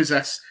 How is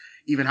this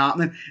even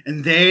happening?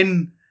 And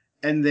then,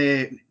 in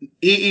the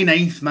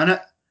 89th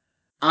minute,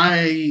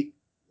 I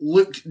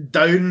looked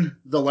down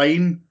the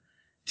line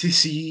to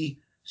see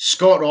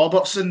Scott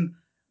Robertson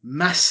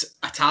miss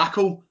a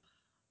tackle,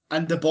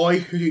 and the boy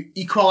who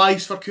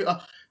equalised for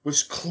Cooter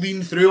was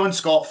clean through on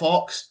Scott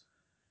Fox.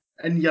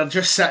 And you're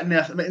just sitting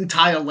there, the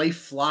entire life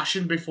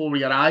flashing before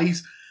your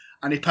eyes,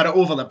 and he put it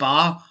over the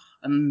bar,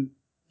 and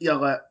you're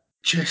like,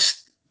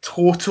 just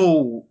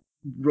total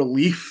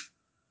relief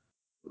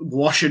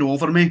washing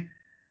over me.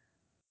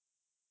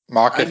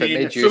 Mark, if it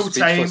made you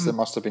speechless, it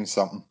must have been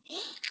something.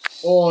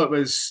 Oh, it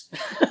was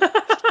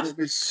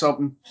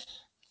something.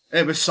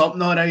 It was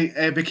something, all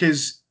right,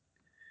 because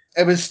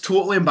it was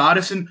totally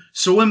embarrassing.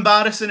 So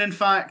embarrassing, in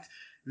fact,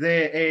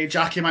 that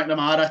Jackie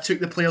McNamara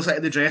took the players out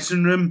of the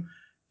dressing room,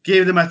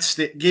 gave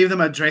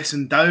them a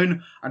dressing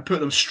down, and put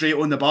them straight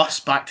on the bus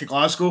back to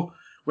Glasgow,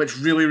 which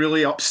really,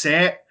 really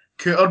upset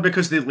Cooter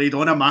because they laid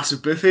on a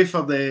massive buffet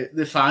for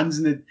the fans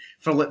and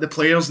for the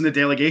players and the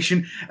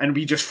delegation, and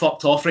we just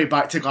fucked off right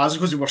back to Glasgow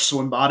because we were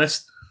so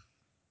embarrassed.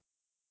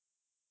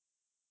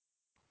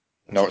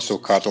 Not so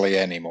cuddly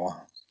anymore.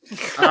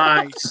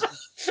 Aye.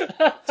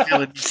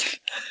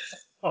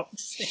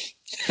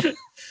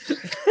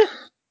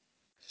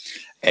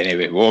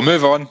 Anyway, we'll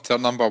move on to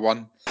number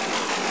one.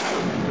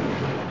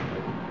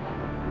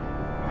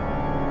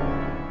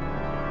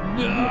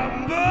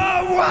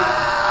 Number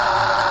one!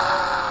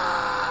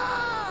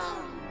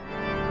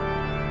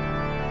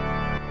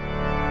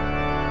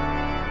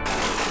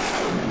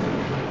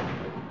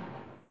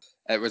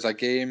 It was a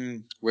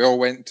game we all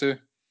went to.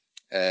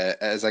 It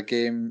is a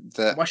game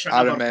that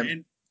I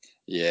remember.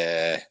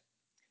 Yeah.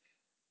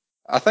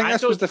 I think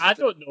this was I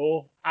don't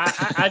know.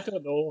 I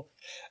don't know.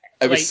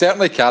 It was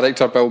certainly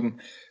character building.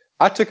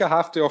 I took a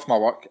half day off my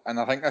work, and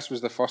I think this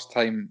was the first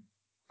time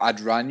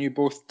I'd ran you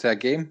both to a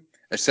game.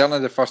 It's certainly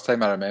the first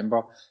time I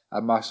remember.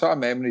 And my sort of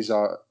memories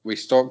are, we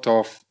stopped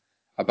off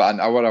about an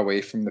hour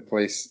away from the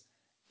place,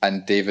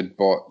 and David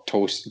bought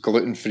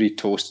gluten-free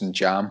toast and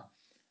jam.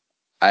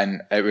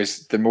 And it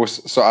was the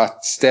most sort of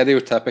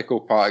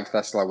stereotypical Partick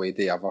Thistle away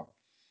day ever.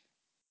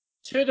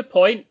 To the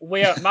point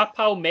where my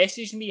pal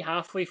messaged me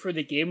halfway through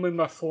the game when we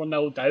were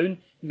 4-0 down,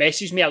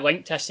 messaged me a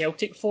link to a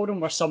Celtic forum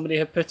where somebody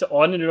had put it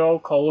on, and they're all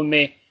calling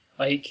me,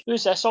 like,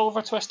 who's this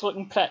Oliver Twist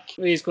looking prick?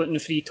 He's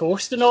gluten-free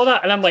toast and all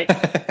that. And I'm like,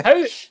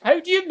 how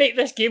do you make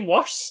this game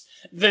worse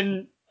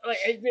than... Like,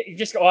 you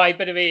just go, by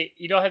the way,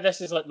 you know how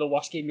this is like the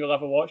worst game you'll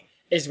ever watch?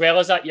 As well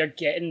as that, you're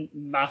getting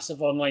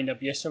massive online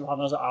abuse from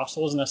runners at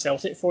arseholes in a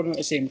Celtic forum at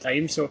the same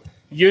time. So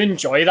you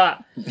enjoy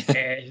that.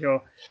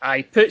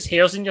 It puts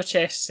hairs in your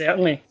chest,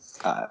 certainly.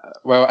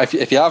 Well, if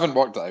you haven't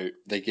worked it out,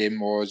 the game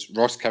was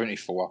Ross County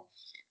 4,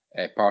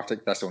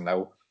 Partick Thistle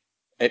 0.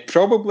 It's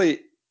probably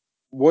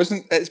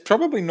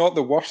not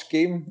the worst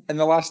game in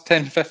the last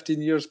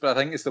 10-15 years, but I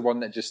think it's the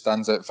one that just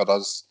stands out for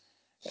us.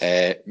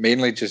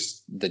 Mainly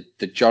just the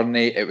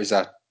journey. It was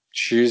a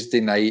Tuesday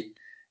night.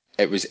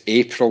 It was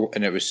April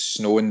and it was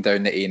snowing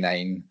down the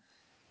A9.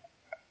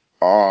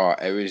 Oh,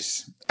 it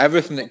was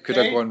everything that could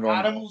have gone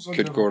wrong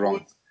could go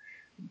wrong.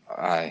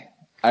 Aye.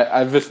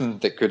 Everything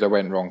that could have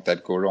went wrong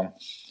did go wrong.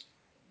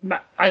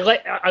 I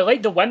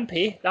like the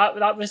Wimpy.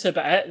 That was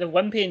about it. The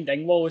Wimpy and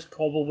Dingwall was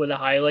probably the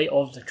highlight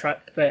of the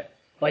trip, but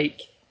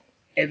like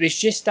it was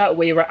just that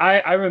way where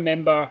I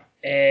remember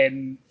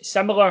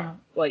similar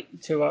like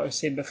to what I was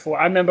saying before.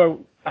 I remember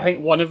I think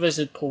one of us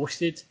had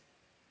posted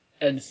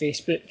on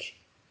Facebook,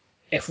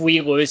 if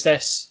we lose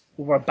this,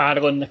 we're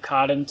barreling the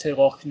car into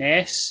Loch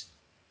Ness.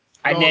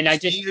 And then I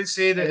just you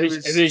say that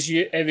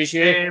it was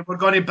you. We're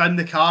going to bin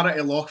the car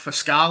at Loch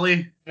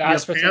Fiscali.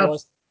 That's what it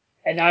was.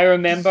 And I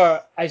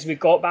remember as we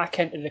got back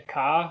into the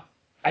car,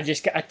 I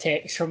just got a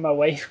text from my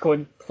wife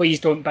going, "Please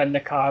don't bin the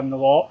car in the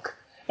lock."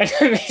 And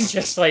it was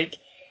just like,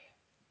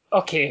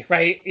 okay,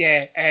 right,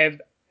 yeah.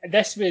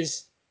 This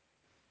was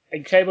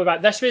incredible.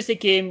 But this was the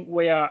game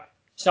where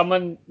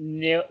someone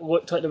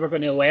looked like they were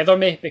going to leather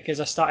me because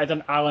I started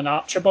an Alan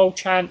Archibald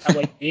chant at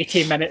like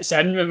 80 minutes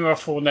in when we were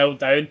 4-0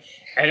 down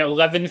in an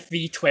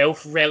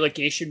 11-3-12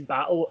 relegation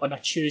battle on a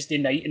Tuesday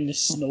night in the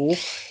snow.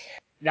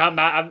 That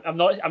man,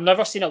 I've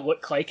never seen it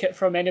look like it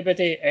from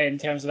anybody in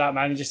terms of that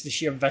man, just the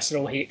sheer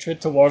visceral hatred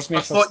towards me.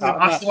 I thought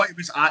it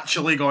was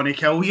actually going to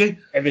kill you.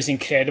 It was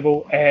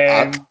incredible.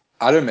 I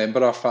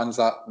remember our fans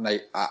that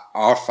night.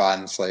 Our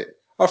fans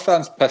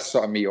pissed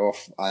sort of me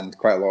off, and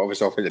quite a lot of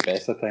us off at the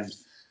best of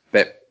times.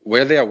 But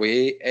where the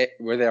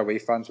away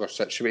fans were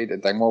situated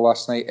at Dingwall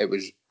last night,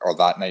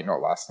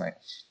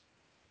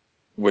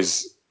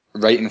 was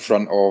right in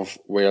front of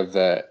where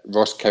the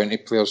Ross County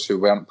players who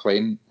weren't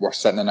playing were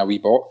sitting in a wee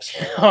box.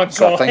 Oh,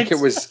 so God. I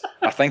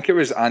think it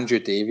was Andrew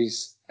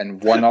Davies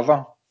and one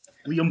other.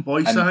 Liam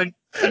Boyce,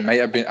 It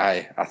might have been.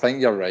 I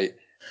think you're right.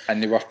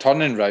 And they were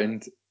turning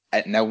round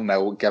at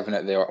 0-0, giving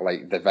it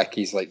the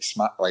Vickies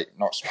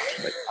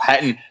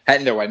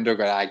hitting the window,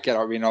 going, "I get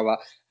up," and all that.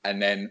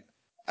 And then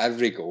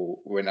every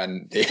goal went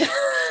in.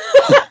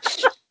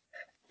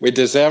 We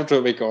deserved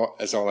what we got.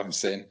 Is all I'm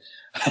saying.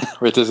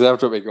 We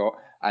deserved what we got.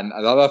 And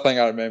another thing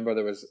I remember,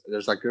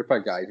 there's a group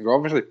of guys who were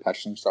obviously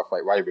pissed and stuff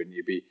like, why wouldn't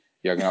you be?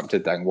 You're going up to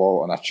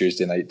Dingwall on a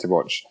Tuesday night to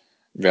watch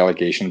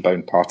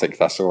relegation-bound Partick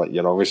Thistle. Like,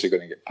 you're obviously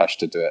going to get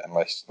pissed to do it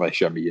unless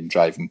you're me and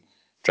driving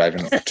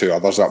two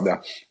others up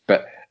there.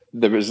 But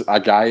there was a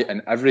guy,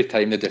 and every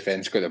time the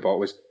defence got the ball, it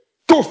was,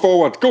 go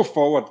forward.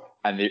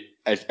 And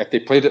if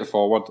they played it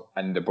forward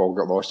and the ball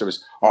got lost, it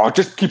was,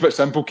 just keep it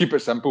simple.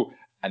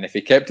 And if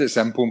he kept it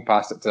simple and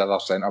passed it to the other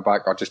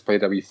centre-back or just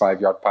played a wee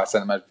 5-yard pass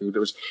into midfield, it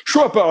was,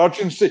 show a bit of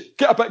urgency,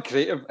 get a bit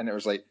creative. And it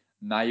was like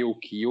Niall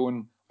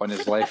Keown on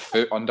his left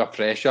foot under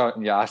pressure,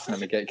 and you're asking him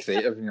to get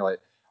creative, and you're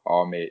like,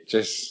 oh, mate,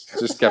 just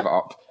give it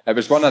up. It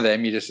was one of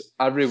them, you just,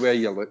 everywhere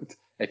you looked,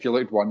 if you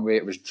looked one way,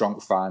 it was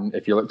drunk fan.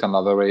 If you looked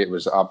another way, it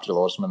was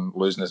Abdul Osman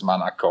losing his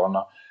man at a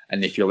corner.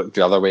 And if you looked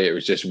the other way, it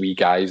was just wee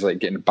guys like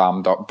getting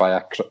bammed up by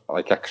a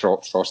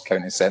cropped Ross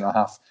County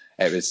centre-half.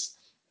 It was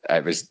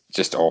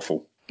just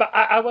awful. But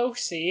I will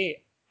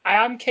say,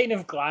 I am kind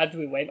of glad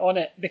we went on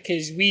it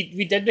because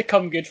we did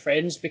become good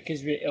friends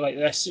because we like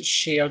this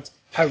shared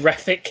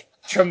horrific,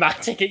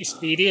 traumatic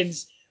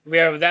experience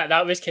where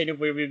that was kind of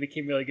where we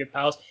became really good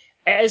pals.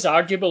 It is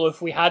arguable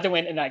if we hadn't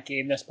went in that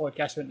game, this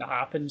podcast wouldn't have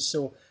happened.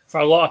 So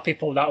for a lot of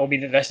people, that will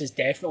mean that this is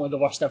definitely the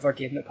worst ever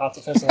game that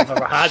Partick Thistle have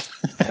ever had.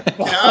 Can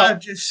I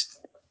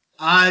just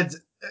add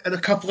a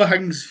couple of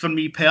things for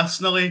me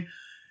personally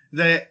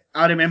that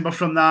I remember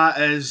from that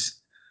is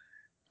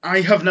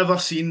I have never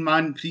seen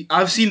Manpreet.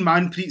 I've seen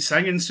Manpreet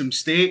sing in some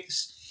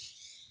states,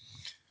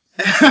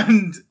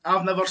 and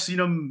I've never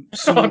seen him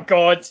so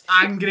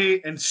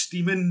angry and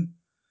steaming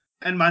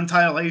in my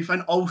entire life.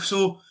 And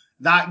also,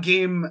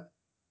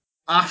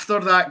 after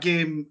that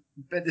game,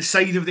 at the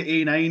side of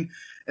the A9,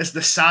 is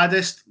the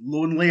saddest,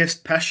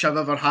 loneliest pish I've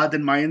ever had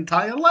in my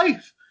entire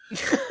life.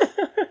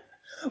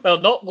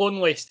 Well, not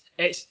loneliest.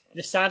 It's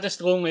the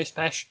saddest, loneliest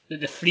pish that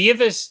the three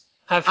of us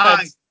have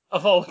had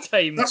of all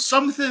time. There's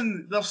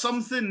something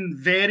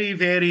very,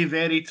 very,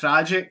 very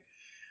tragic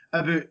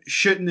about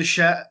shooting the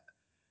shit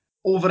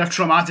over a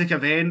traumatic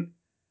event,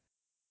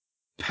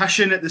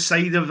 pishing at the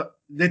side of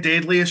the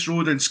deadliest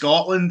road in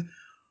Scotland,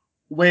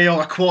 while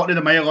a quarter of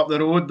a mile up the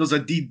road there's a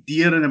dead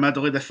deer in the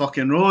middle of the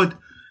fucking road.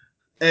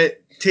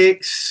 It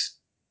takes...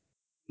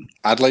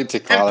 I'd like to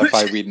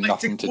clarify we had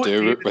nothing to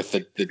do with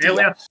the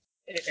deer.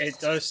 It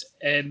does.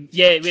 We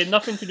had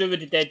nothing to do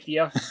with the dead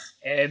deer.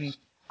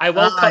 I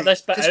will cut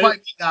this bit out. Just want to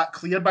make that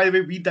clear, by the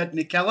way, we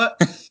didn't kill it.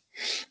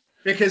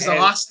 Because the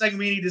last thing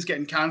we need is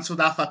getting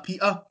cancelled off a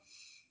Peter.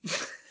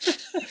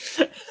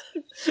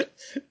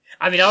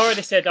 I mean, I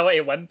already said I want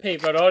to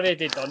Wimpy. We're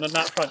already done on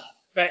that front.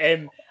 But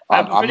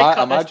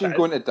imagine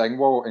going to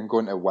Dingwall and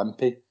going to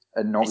Wimpy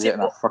and not getting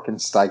a fucking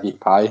staggy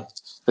pie.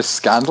 It's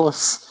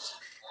scandalous.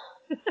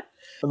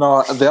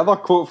 No, the other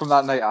quote from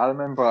that night I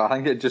remember, I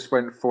think it just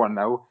went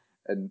 4-0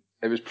 and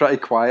it was pretty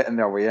quiet in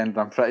the away end.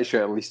 I'm pretty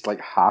sure at least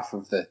like half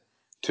of the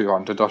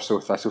 200 or so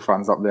Thistle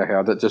fans up there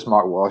heard it. Just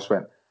Mark Wallace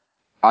went,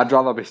 I'd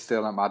rather be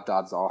staring at my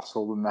dad's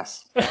arsehole than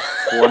this.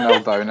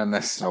 4-0 down in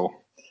this snow.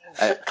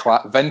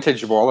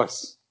 Vintage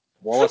Wallace.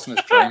 Wallace in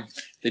his prime.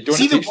 They don't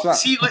teach that.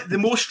 See, like, the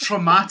most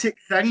traumatic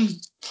thing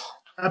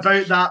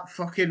about that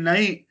fucking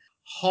night,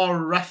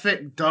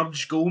 horrific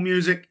dirge goal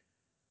music.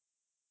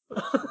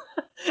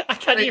 I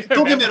can't even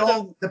don't get me remember.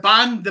 wrong, the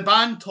band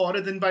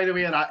Torridon, by the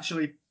way, are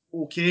actually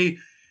okay.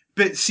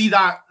 But see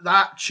that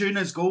tune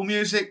as goal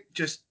music,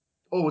 just,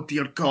 oh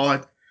dear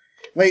God.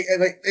 Like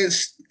the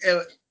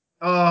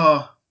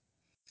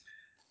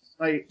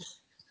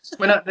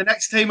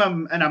next time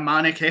I'm in a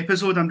manic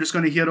episode, I'm just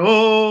going to hear,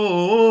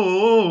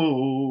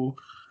 oh,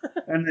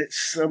 and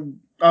it's,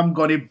 I'm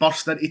going to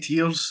burst into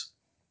tears.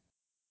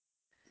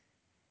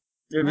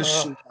 It was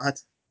so bad.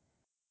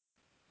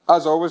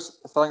 As always,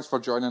 thanks for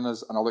joining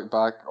us, and I'll look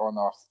back on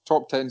our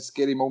top 10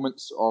 scary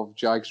moments of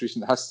Jags'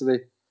 recent history.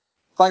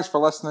 Thanks for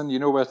listening. You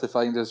know where to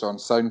find us on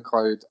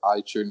SoundCloud,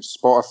 iTunes,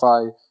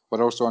 Spotify.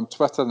 We're also on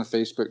Twitter and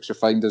Facebook, so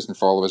find us and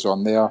follow us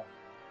on there.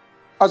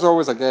 As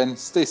always, again,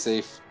 stay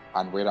safe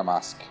and wear a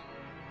mask.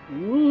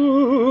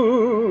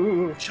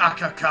 Ooh.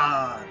 Chaka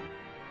Khan.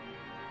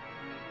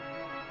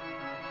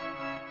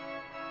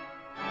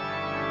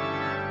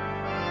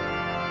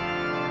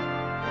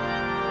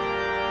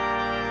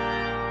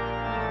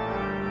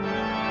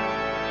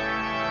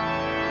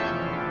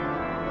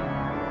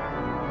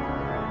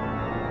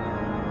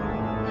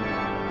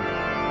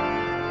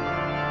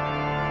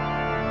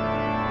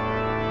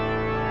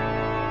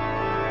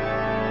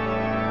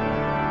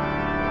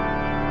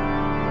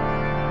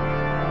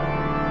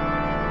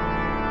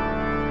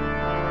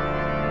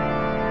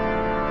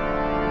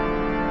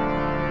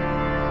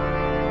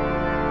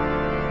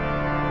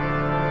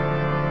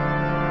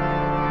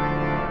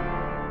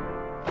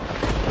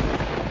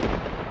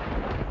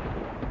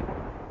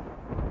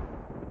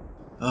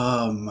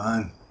 Oh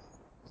man,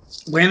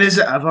 when is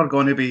it ever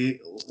going to be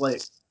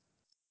like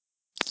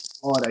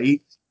all right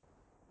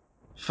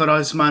for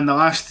us, man? The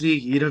last 3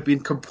 years have been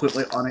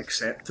completely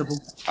unacceptable.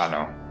 I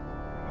know.